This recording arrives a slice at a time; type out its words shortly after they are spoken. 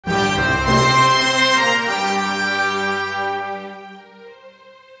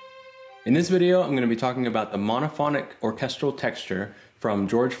In this video, I'm going to be talking about the monophonic orchestral texture from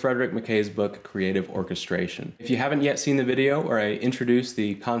George Frederick McKay's book, Creative Orchestration. If you haven't yet seen the video where I introduce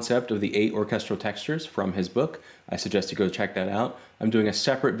the concept of the 8 orchestral textures from his book, I suggest you go check that out. I'm doing a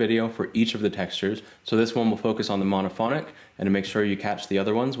separate video for each of the textures, so this one will focus on the monophonic, and to make sure you catch the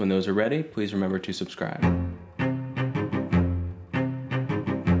other ones when those are ready, please remember to subscribe.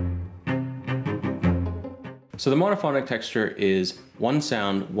 So the monophonic texture is one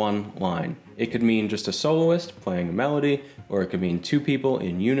sound, one line. It could mean just a soloist playing a melody, or it could mean 2 people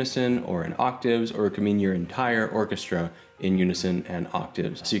in unison or in octaves, or it could mean your entire orchestra in unison and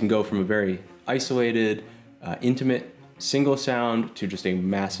octaves. So you can go from a very isolated, intimate, single sound to just a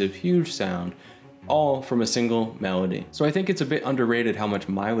massive, huge sound, all from a single melody. So I think it's a bit underrated how much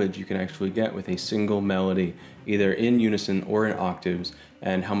mileage you can actually get with a single melody, either in unison or in octaves,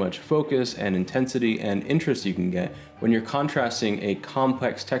 and how much focus and intensity and interest you can get when you're contrasting a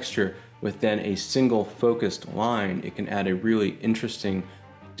complex texture with then a single focused line. It can add a really interesting,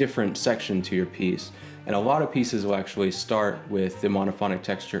 different section to your piece. And a lot of pieces will actually start with the monophonic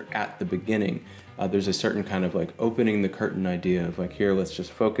texture at the beginning. There's a certain kind of like opening the curtain idea of like, here, let's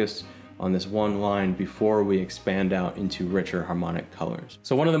just focus on this one line before we expand out into richer harmonic colors.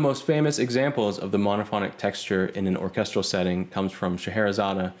 So one of the most famous examples of the monophonic texture in an orchestral setting comes from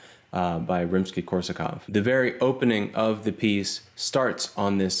Scheherazade by Rimsky-Korsakov. The very opening of the piece starts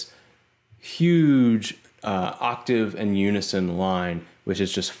on this huge octave and unison line, which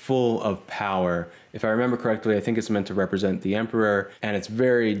is just full of power. If I remember correctly, I think it's meant to represent the emperor, and it's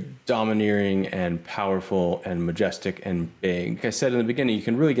very domineering and powerful and majestic and big. Like I said in the beginning, you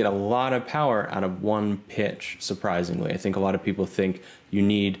can really get a lot of power out of one pitch, surprisingly. I think a lot of people think you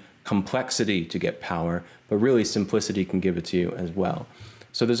need complexity to get power, but really simplicity can give it to you as well.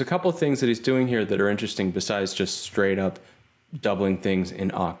 So there's a couple things that he's doing here that are interesting besides just straight up doubling things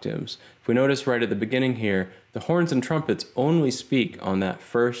in octaves. If we notice right at the beginning here, the horns and trumpets only speak on that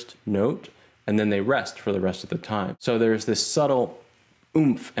first note, and then they rest for the rest of the time. So there's this subtle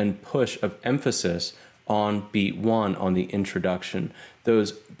oomph and push of emphasis on beat 1 on the introduction.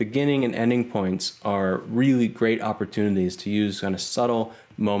 Those beginning and ending points are really great opportunities to use kind of subtle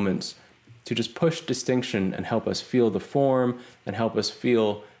moments to just push distinction and help us feel the form and help us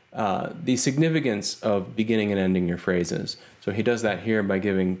feel the significance of beginning and ending your phrases. So he does that here by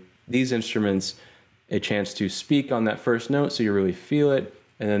giving these instruments a chance to speak on that first note so you really feel it,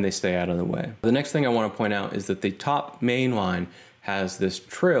 and then they stay out of the way. The next thing I want to point out is that the top main line has this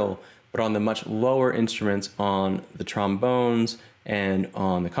trill, but on the much lower instruments, on the trombones and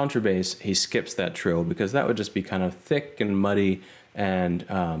on the contrabass, he skips that trill because that would just be kind of thick and muddy and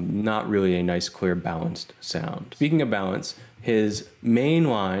not really a nice, clear, balanced sound. Speaking of balance, his main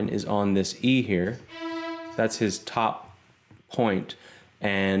line is on this E here. That's his top point.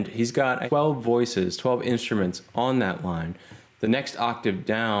 And he's got 12 voices, 12 instruments on that line. The next octave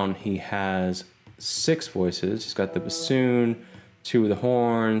down, he has 6 voices. He's got the bassoon, 2 of the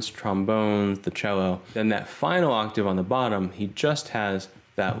horns, trombones, the cello. Then that final octave on the bottom, he just has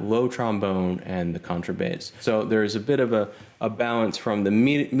that low trombone and the contrabass. So there's a bit of a balance from the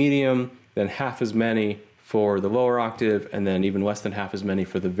medium, then half as many for the lower octave, and then even less than half as many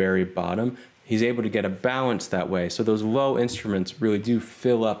for the very bottom. He's able to get a balance that way. So those low instruments really do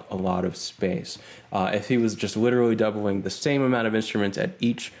fill up a lot of space. If he was just literally doubling the same amount of instruments at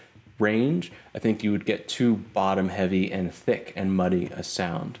each range, I think you would get too bottom heavy and thick and muddy a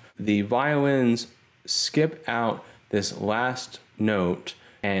sound. The violins skip out this last note,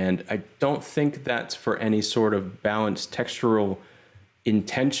 and I don't think that's for any sort of balanced textural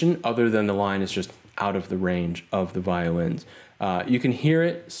intention other than the line is just out of the range of the violins. You can hear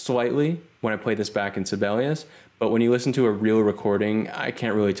it slightly when I play this back in Sibelius, but when you listen to a real recording, I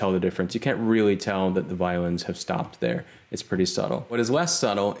can't really tell the difference. You can't really tell that the violins have stopped there. It's pretty subtle. What is less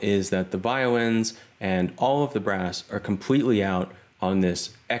subtle is that the violins and all of the brass are completely out on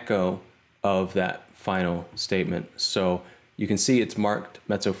this echo of that final statement. So you can see it's marked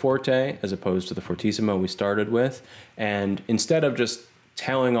mezzo forte as opposed to the fortissimo we started with. And instead of just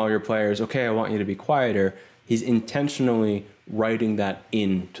telling all your players, okay, I want you to be quieter, he's intentionally writing that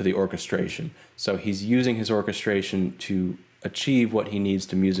into the orchestration. So he's using his orchestration to achieve what he needs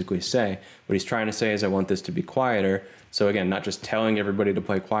to musically say. What he's trying to say is, I want this to be quieter. So again, not just telling everybody to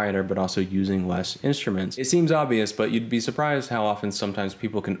play quieter, but also using less instruments. It seems obvious, but you'd be surprised how often sometimes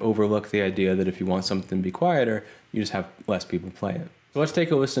people can overlook the idea that if you want something to be quieter, you just have less people play it. So let's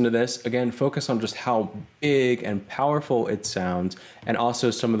take a listen to this. Again, focus on just how big and powerful it sounds, and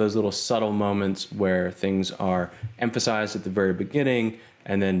also some of those little subtle moments where things are emphasized at the very beginning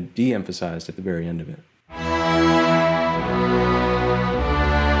and then de-emphasized at the very end of it.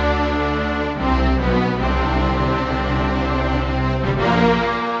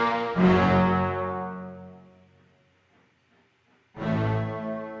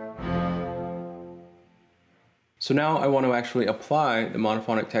 So now I want to actually apply the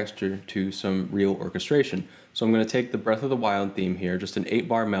monophonic texture to some real orchestration. So I'm going to take the Breath of the Wild theme here, just an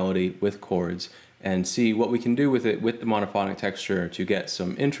 8-bar melody with chords, and see what we can do with it with the monophonic texture to get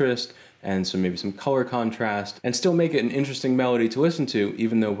some interest and maybe some color contrast, and still make it an interesting melody to listen to,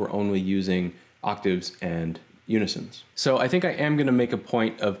 even though we're only using octaves and unisons. So I think I am going to make a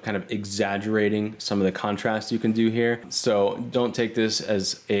point of kind of exaggerating some of the contrast you can do here. So don't take this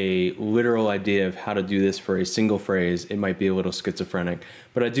as a literal idea of how to do this for a single phrase. It might be a little schizophrenic,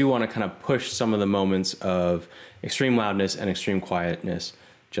 but I do want to kind of push some of the moments of extreme loudness and extreme quietness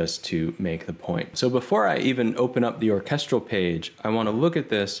just to make the point. So before I even open up the orchestral page, I want to look at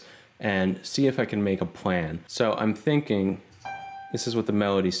this and see if I can make a plan. So I'm thinking this is what the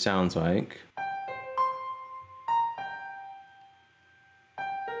melody sounds like.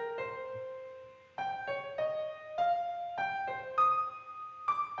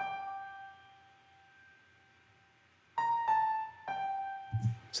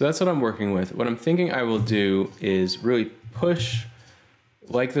 So that's what I'm working with. What I'm thinking I will do is really push,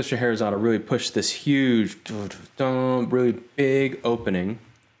 like the Scheherazade, really push this huge, really big opening,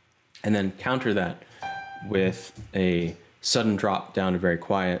 and then counter that with a sudden drop down to very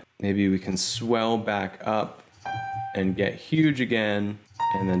quiet. Maybe we can swell back up and get huge again,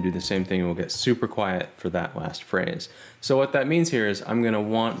 and then do the same thing and we'll get super quiet for that last phrase. So what that means here is I'm gonna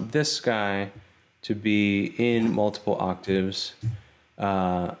want this guy to be in multiple octaves.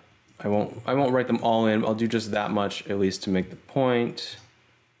 I won't write them all in. I'll do just that much, at least to make the point.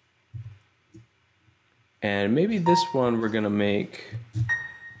 And maybe this one we're gonna make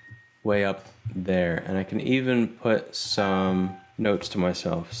way up there. And I can even put some notes to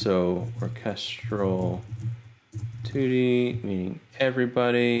myself. So orchestral 2D, meaning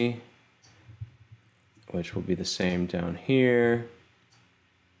everybody, which will be the same down here.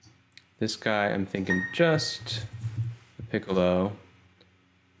 This guy, I'm thinking just the piccolo.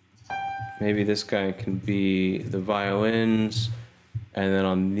 Maybe this guy can be the violins, and then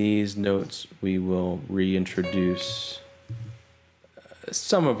on these notes we will reintroduce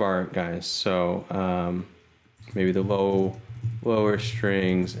some of our guys. So maybe the lower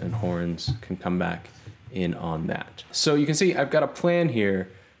strings and horns can come back in on that. So you can see I've got a plan here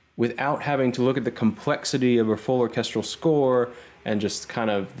without having to look at the complexity of a full orchestral score and just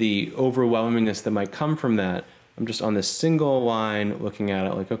kind of the overwhelmingness that might come from that. I'm just on this single line looking at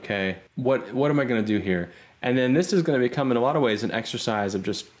it like, okay, what am I gonna do here? And then this is gonna become in a lot of ways an exercise of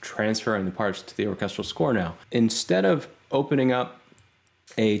just transferring the parts to the orchestral score now. Instead of opening up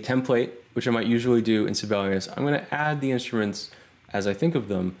a template, which I might usually do in Sibelius, I'm gonna add the instruments as I think of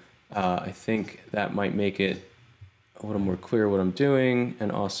them. I think that might make it a little more clear what I'm doing,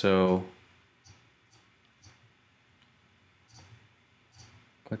 and also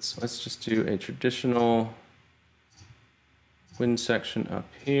let's just do a traditional wind section up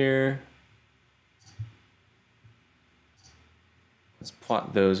here. Let's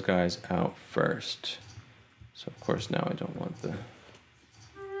plot those guys out first. So of course now I don't want the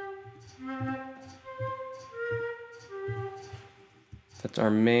that's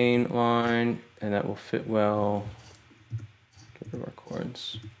our main line, and that will fit well. Get rid of our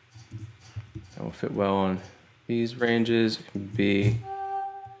chords. That will fit well on these ranges. It can be.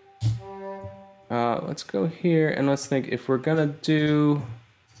 Let's go here and let's think if we're gonna do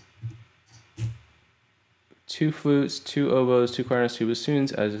 2 flutes, 2 oboes, 2 clarinets, 2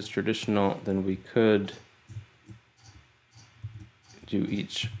 bassoons as is traditional, then we could do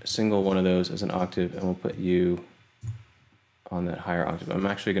each single one of those as an octave, and we'll put you on that higher octave. I'm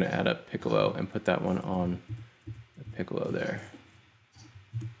actually going to add a piccolo and put that one on the piccolo there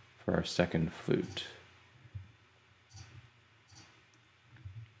for our second flute.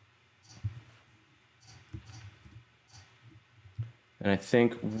 And I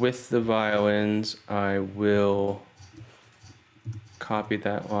think with the violins, I will copy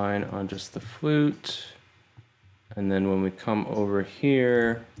that line on just the flute. And then when we come over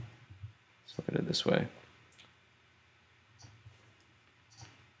here, let's look at it this way.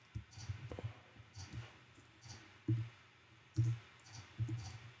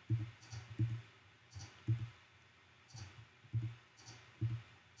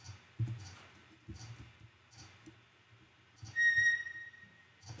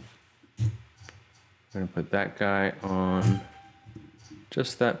 I'm going to put that guy on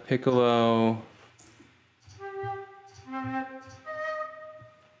just that piccolo.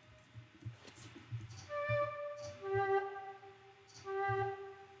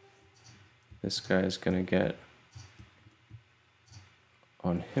 This guy is going to get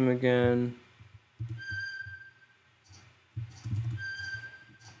on him again.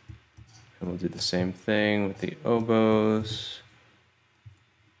 And we'll do the same thing with the oboes,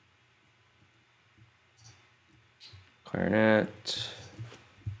 clarinet,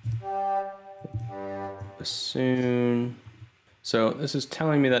 bassoon. So this is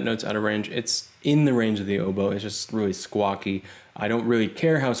telling me that note's out of range. It's in the range of the oboe. It's just really squawky. I don't really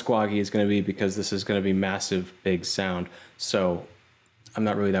care how squawky it's going to be because this is going to be massive, big sound. So I'm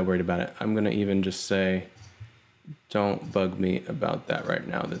not really that worried about it. I'm going to even just say, don't bug me about that right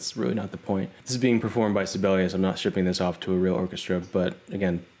now. That's really not the point. This is being performed by Sibelius. I'm not shipping this off to a real orchestra. But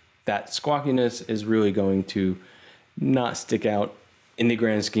again, that squawkiness is really going to not stick out in the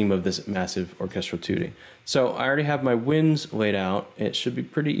grand scheme of this massive orchestral tutti. So I already have my winds laid out. It should be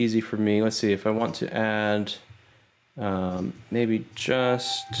pretty easy for me. Let's see if I want to add maybe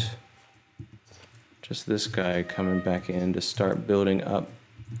just this guy coming back in to start building up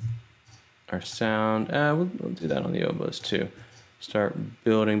our sound. We'll do that on the oboes too. Start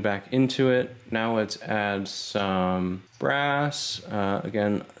building back into it. Now let's add some brass.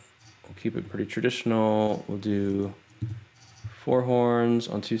 Again, we'll keep it pretty traditional. We'll do 4 horns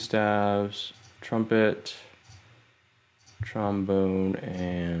on 2 staves, trumpet, trombone,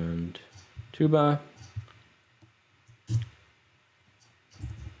 and tuba.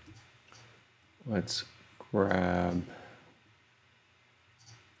 Let's grab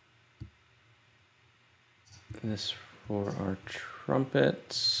this for our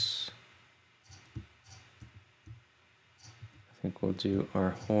trumpets. I think we'll do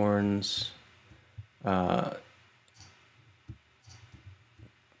our horns an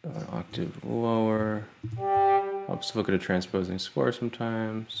octave lower. Helps look at a transposing score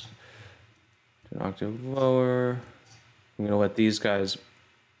sometimes. An octave lower. I'm gonna let these guys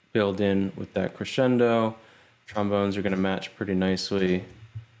build in with that crescendo. Trombones are gonna match pretty nicely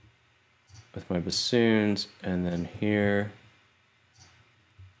with my bassoons, and then here,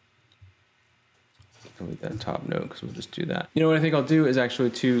 delete that top note because we'll just do that. You know what I think I'll do is actually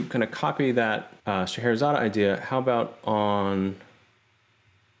to kind of copy that Scheherazade idea. How about on,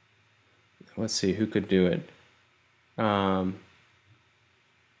 let's see, who could do it?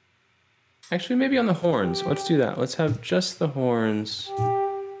 Actually, maybe on the horns. Let's do that. Let's have just the horns.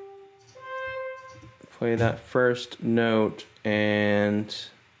 Play that first note and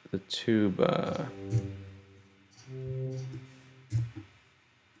the tuba.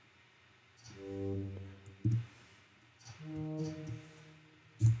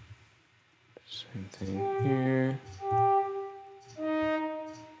 Same thing here.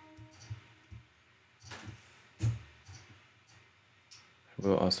 I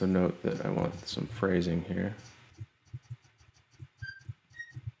will also note that I want some phrasing here.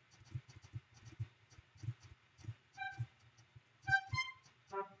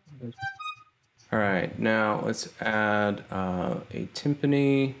 All right, now let's add a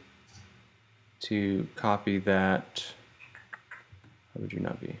timpani to copy that. How would you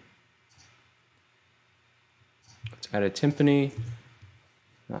not be? Let's add a timpani,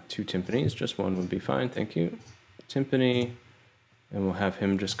 not 2 timpanis, just 1 would be fine, thank you. Timpani, and we'll have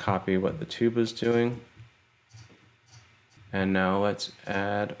him just copy what the tuba's doing. And now let's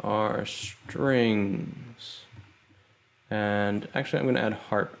add our strings. And actually I'm gonna add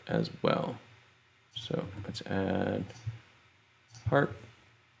harp as well. So let's add harp,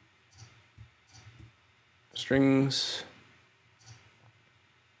 strings,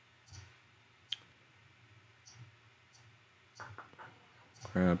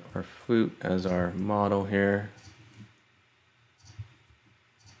 grab our flute as our model here.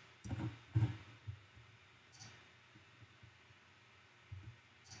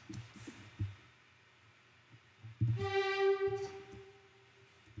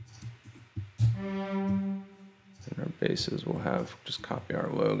 And our basses will have, just copy our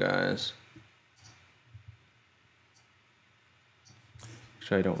low guys.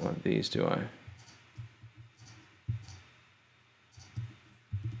 Actually, I don't want these, do I?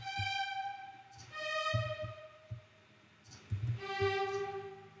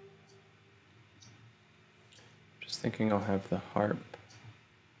 Just thinking I'll have the harp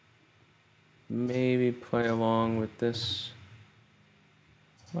maybe play along with this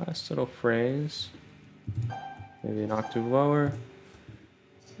last little phrase. Maybe an octave lower.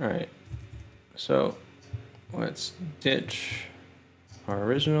 All right, so let's ditch our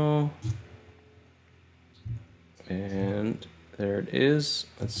original. And there it is.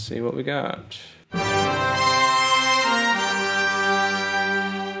 Let's see what we got.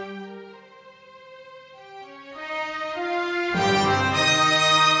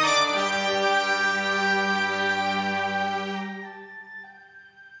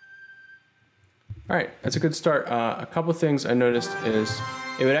 All right, that's a good start. A couple things I noticed is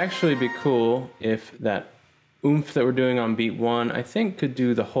It would actually be cool if that oomph that we're doing on beat 1, I think could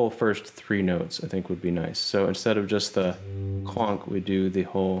do the whole first 3 notes, I think would be nice. So instead of just the clonk, we do the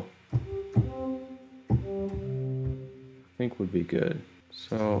whole, I think would be good.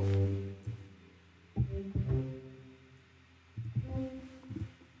 So,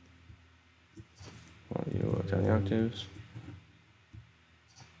 you work down the octaves.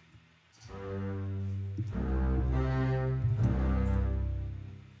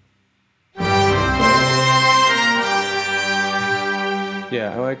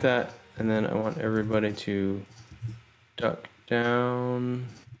 Yeah, I like that. And then I want everybody to duck down.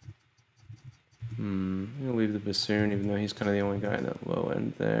 I'm gonna leave the bassoon, even though he's kind of the only guy in that low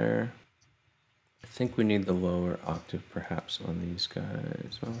end there. I think we need the lower octave perhaps on these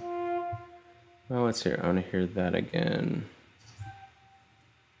guys. Well, let's hear. I want to hear that again.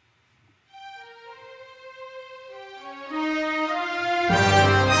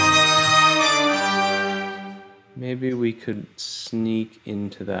 Maybe we could sneak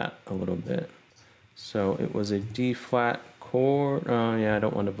into that a little bit. So it was a D flat chord. Oh yeah, I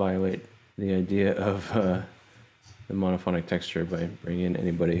don't want to violate the idea of the monophonic texture by bringing in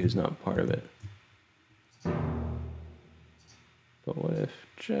anybody who's not part of it. But what if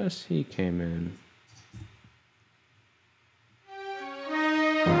just he came in?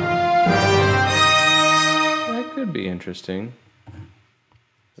 That could be interesting.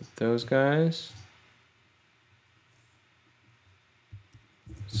 With those guys.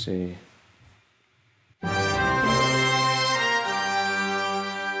 Let's see.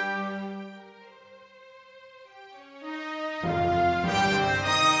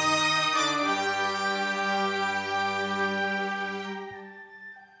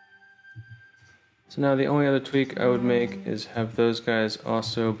 So now the only other tweak I would make is have those guys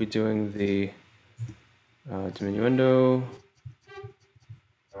also be doing the diminuendo.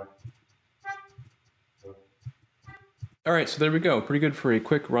 All right, so there we go. Pretty good for a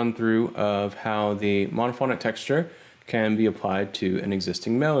quick run through of how the monophonic texture can be applied to an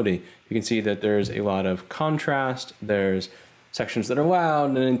existing melody. You can see that there's a lot of contrast. There's sections that are loud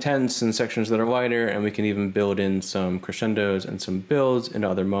and intense and sections that are lighter, and we can even build in some crescendos and some builds into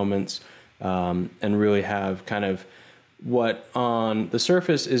other moments. And really have kind of what on the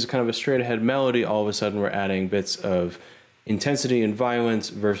surface is kind of a straight ahead melody. All of a sudden we're adding bits of intensity and violence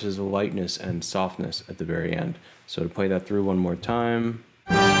versus lightness and softness at the very end. So to play that through one more time.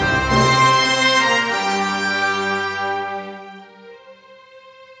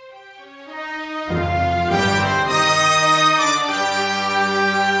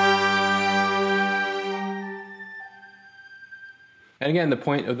 And again, the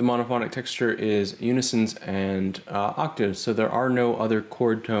point of the monophonic texture is unisons and octaves, so there are no other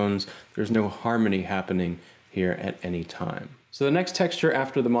chord tones, there's no harmony happening here at any time. So the next texture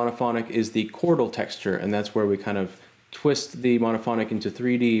after the monophonic is the chordal texture, and that's where we kind of twist the monophonic into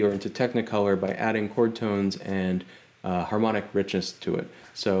 3D or into Technicolor by adding chord tones and harmonic richness to it.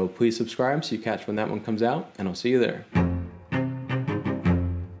 So please subscribe so you catch when that one comes out, and I'll see you there.